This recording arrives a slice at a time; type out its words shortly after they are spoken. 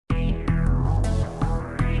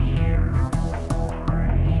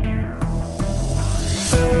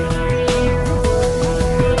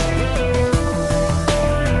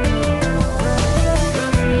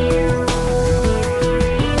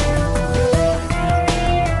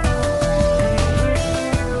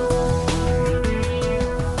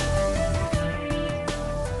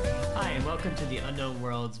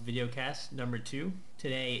Videocast number 2.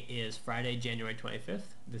 Today is Friday, January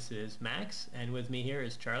 25th. This is Max, and with me here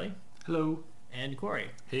is Charlie. Hello. And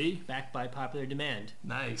Cory. Hey. Back by popular demand.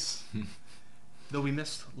 Nice. Though we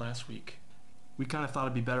missed last week. We kind of thought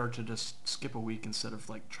it'd be better to just skip a week instead of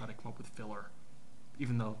try to come up with filler.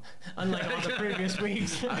 Even though... Unlike all the previous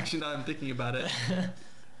weeks. Actually, now I'm thinking about it.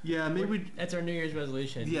 Yeah, maybe... That's our New Year's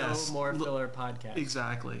resolution. Yes. No more filler podcast.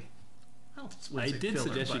 Exactly. I did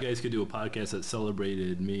suggest you guys could do a podcast that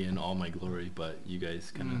celebrated me in all my glory, but you guys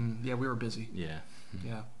kind of... yeah, we were busy. Yeah.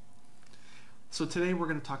 Yeah. So today we're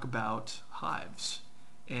going to talk about hives.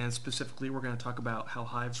 And specifically, we're going to talk about how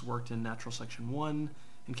hives worked in Natural Section 1,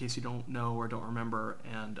 in case you don't know or don't remember,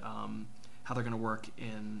 and how they're going to work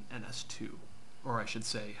in NS2. Or I should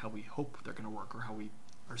say, how we hope they're going to work, or how we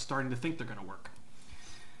are starting to think they're going to work.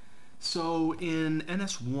 So in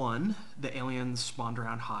NS1, the aliens spawned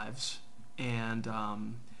around hives, and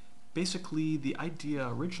basically the idea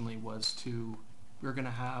originally was we were going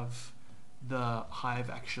to have the hive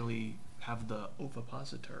actually have the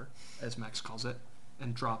ovipositor, as Max calls it,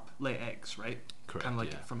 and lay eggs, right? Correct, kind of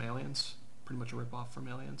like yeah. from Aliens, pretty much a rip-off from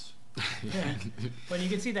Aliens. Yeah. Well, you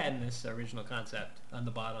can see that in this original concept. On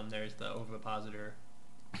the bottom, there's the ovipositor.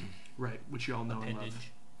 Right, which you all know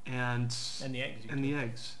appendage. And love. And the eggs. And the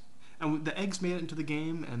eggs. And the eggs made it into the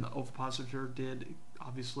game, and the ovipositor did,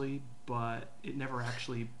 obviously, but it never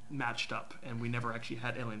actually matched up, and we never actually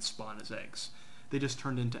had aliens spawn as eggs. They just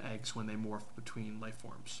turned into eggs when they morphed between life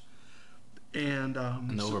forms. And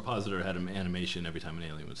the ovipositor had an animation every time an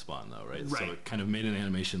alien would spawn, though, right? Right. So it kind of made an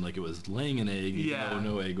animation like it was laying an egg, yeah.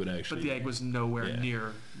 no egg would actually... But the egg was nowhere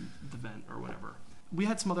near the vent or whatever. We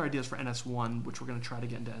had some other ideas for NS1, which we're going to try to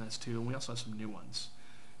get into NS2, and we also have some new ones.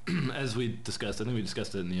 As we discussed, I think we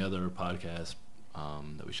discussed it in the other podcast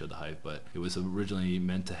that we showed the hive, but it was originally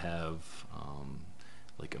meant to have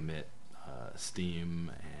emit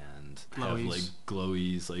steam and have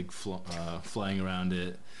glowies flying around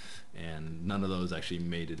it, and none of those actually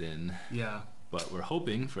made it in. Yeah. But we're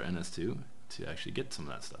hoping for NS2 to actually get some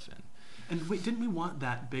of that stuff in. And wait, didn't we want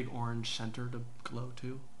that big orange center to glow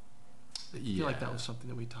too? I feel like that was something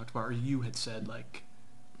that we talked about, or you had said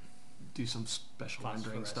do some special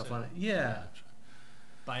rendering stuff on it. Yeah.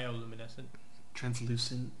 Bioluminescent.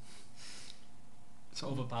 Translucent.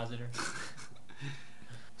 Ovipositor.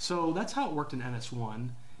 So that's how it worked in NS1.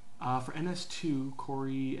 For NS2,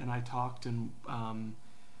 Cory and I talked, and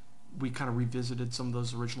we kind of revisited some of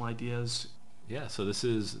those original ideas. Yeah, so this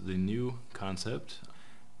is the new concept.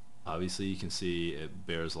 Obviously, you can see it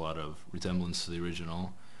bears a lot of resemblance to the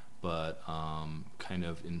original, but kind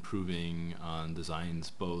of improving on designs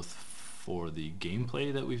both for the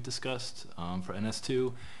gameplay that we've discussed for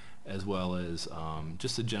NS2, as well as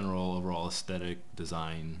just a general overall aesthetic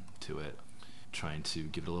design to it. Trying to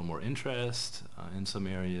give it a little more interest in some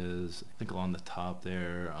areas. I think along the top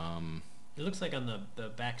there. It looks like on the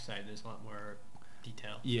back side there's a lot more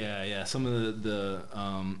detail. Yeah. Some of the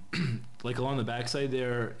along the back side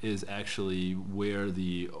there is actually where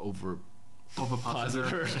the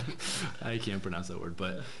ovipositor. I can't pronounce that word,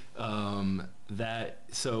 but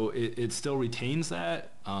it still retains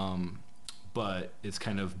that, but it's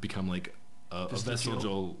kind of become like a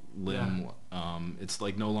vestigial limb. Yeah. It's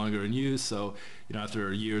no longer in use, so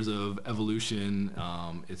after years of evolution,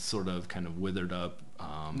 it's sort of kind of withered up.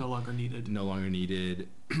 No longer needed.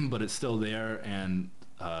 But it's still there, and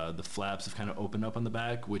the flaps have kind of opened up on the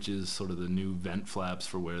back, which is sort of the new vent flaps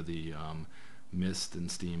for where the mist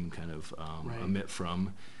and steam kind of emit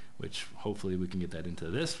from, which hopefully we can get that into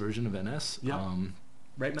this version of NS. Yep.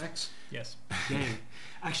 Right, Max? Yes. Dang.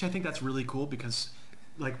 Actually, I think that's really cool because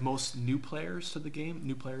most new players to the game,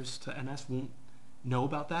 new players to NS won't know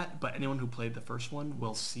about that, but anyone who played the first one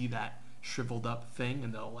will see that shriveled up thing,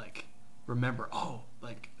 and they'll remember, I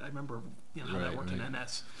remember how that worked in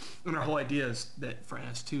NS. And our whole idea is that for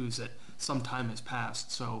NS2 is that some time has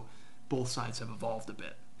passed, so both sides have evolved a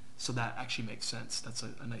bit. So that actually makes sense. That's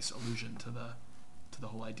a nice allusion to the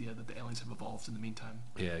whole idea that the aliens have evolved in the meantime.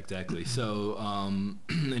 Yeah, exactly. So, and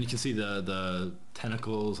you can see the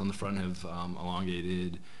tentacles on the front have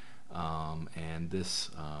elongated, and this,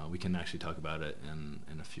 we can actually talk about it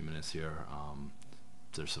in a few minutes here.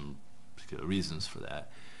 There's some particular reasons for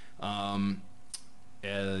that.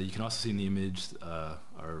 You can also see in the image,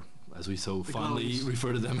 or as we so fondly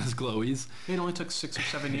refer to them as glowies. It only took 6 or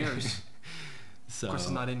 7 years. So of course,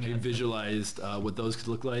 it's not in yet. I visualized what those could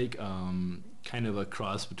look like, kind of a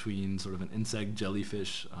cross between sort of an insect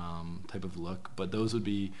jellyfish type of look, but those would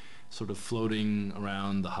be sort of floating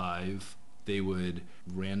around the hive. They would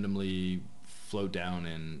randomly float down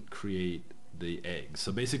and create the eggs.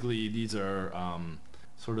 So basically these are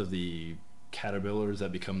sort of the caterpillars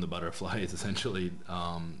that become the butterflies. Essentially,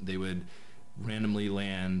 they would randomly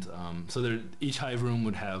land. So each hive room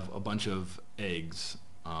would have a bunch of eggs.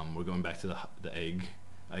 We're going back to the egg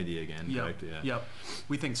idea again, Yep. correct? Yeah. Yep.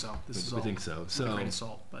 We think so. We think so. With a grain of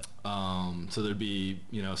salt, but so there'd be,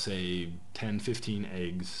 say 10, 15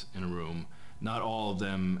 eggs in a room. Not all of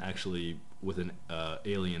them actually with an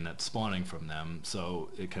alien that's spawning from them. So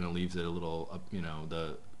it kind of leaves it a little,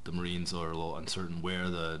 the Marines are a little uncertain where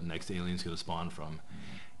the next alien's going to spawn from.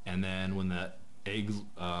 And then when that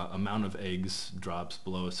amount of eggs drops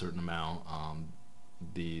below a certain amount,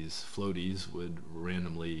 these floaties would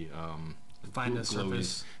randomly find a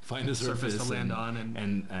surface to land on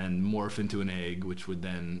and morph into an egg, which would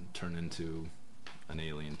then turn into an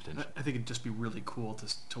alien potentially. I think it'd just be really cool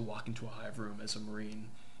to walk into a hive room as a Marine.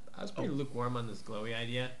 I was pretty lukewarm on this glowy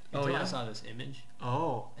idea until I saw this image.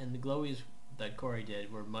 Oh. And the glowies that Cory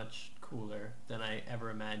did were much cooler than I ever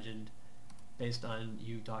imagined, based on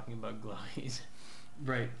you talking about glowies.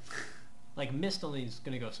 Right. Like mist only is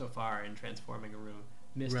going to go so far in transforming a room.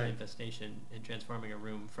 Mist Right. infestation in transforming a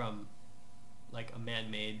room from like a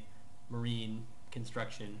man-made marine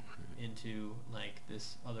construction into like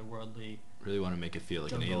this otherworldly. Really want to make it feel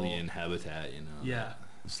like jungle. an alien habitat, Yeah.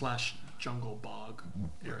 / jungle bog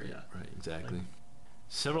area. Right, exactly.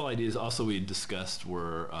 Several ideas also we discussed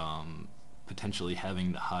were potentially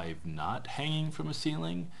having the hive not hanging from a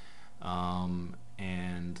ceiling.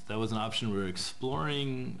 And that was an option we were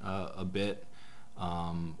exploring a bit.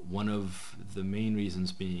 One of the main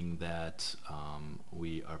reasons being that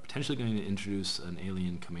we are potentially going to introduce an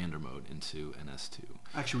alien commander mode into NS2.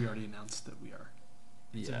 Actually, we already announced that we are.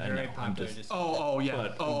 It's Yeah, a I very know, I'm popular. just- Oh, yeah.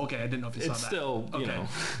 But Okay. I didn't know if you saw that. It's still, Okay.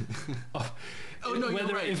 Oh, no, you're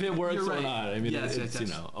whether right. if it works You're or right. not. I mean, Yes, it's yes,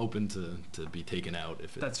 yes. open to be taken out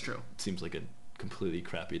if it That's true. seems like a completely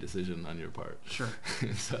crappy decision on your part. Sure.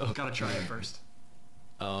 So Gotta try it first.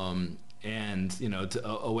 and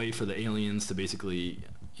a way for the aliens to basically,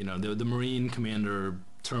 the Marine commander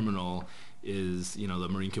terminal is, the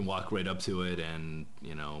Marine can walk right up to it and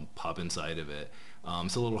pop inside of it.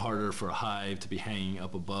 It's a little harder for a hive to be hanging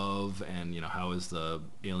up above, and how is the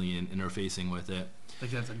alien interfacing with it?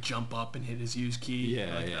 Like you have to jump up and hit his use key.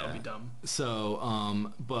 Yeah, That yeah. would be dumb.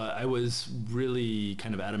 So, but I was really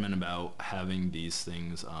kind of adamant about having these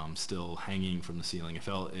things still hanging from the ceiling. I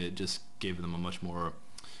felt it just gave them a much more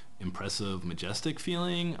impressive, majestic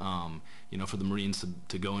feeling. For the Marines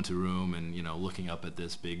to go into a room and looking up at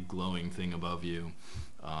this big glowing thing above you.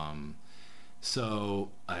 So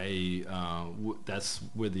that's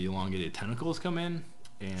where the elongated tentacles come in.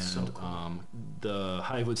 And So cool. the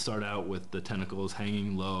hive would start out with the tentacles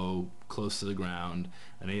hanging low, close to the ground.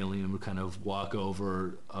 An alien would kind of walk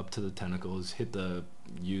over up to the tentacles, hit the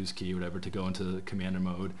use key, whatever, to go into the commander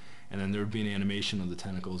mode. And then there would be an animation of the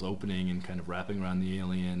tentacles opening and kind of wrapping around the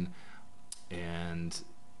alien. And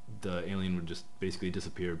the alien would just basically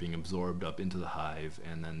disappear, being absorbed up into the hive.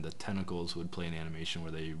 And then the tentacles would play an animation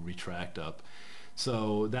where they retract up.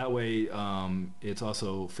 So that way, it's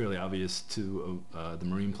also fairly obvious to the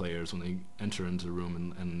Marine players when they enter into the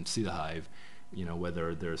room and see the hive,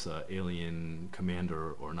 whether there's an alien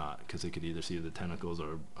commander or not, because they could either see the tentacles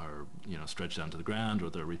are stretched down to the ground, or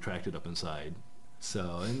they're retracted up inside.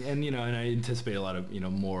 So and I anticipate a lot of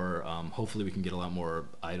more. Hopefully, we can get a lot more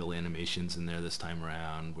idle animations in there this time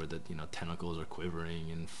around, where the tentacles are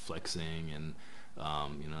quivering and flexing and.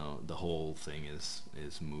 The whole thing is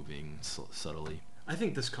moving subtly. I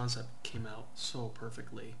think this concept came out so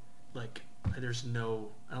perfectly. Like, I don't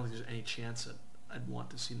think there's any chance that I'd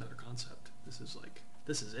want to see another concept. This is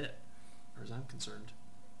it, as far as I'm concerned.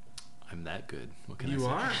 I'm that good. What can You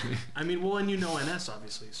I are. say? I mean, well, and NS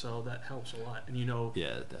obviously, so that helps a lot. And Yeah,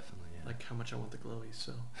 definitely. Yeah. like how much I want the glowies.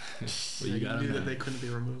 So Well, you got 'em knew that then. they couldn't be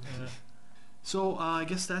removed. So I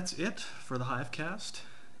guess that's it for the Hivecast,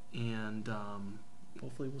 and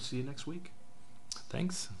hopefully we'll see you next week.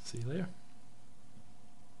 Thanks. See you later.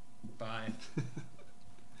 Bye.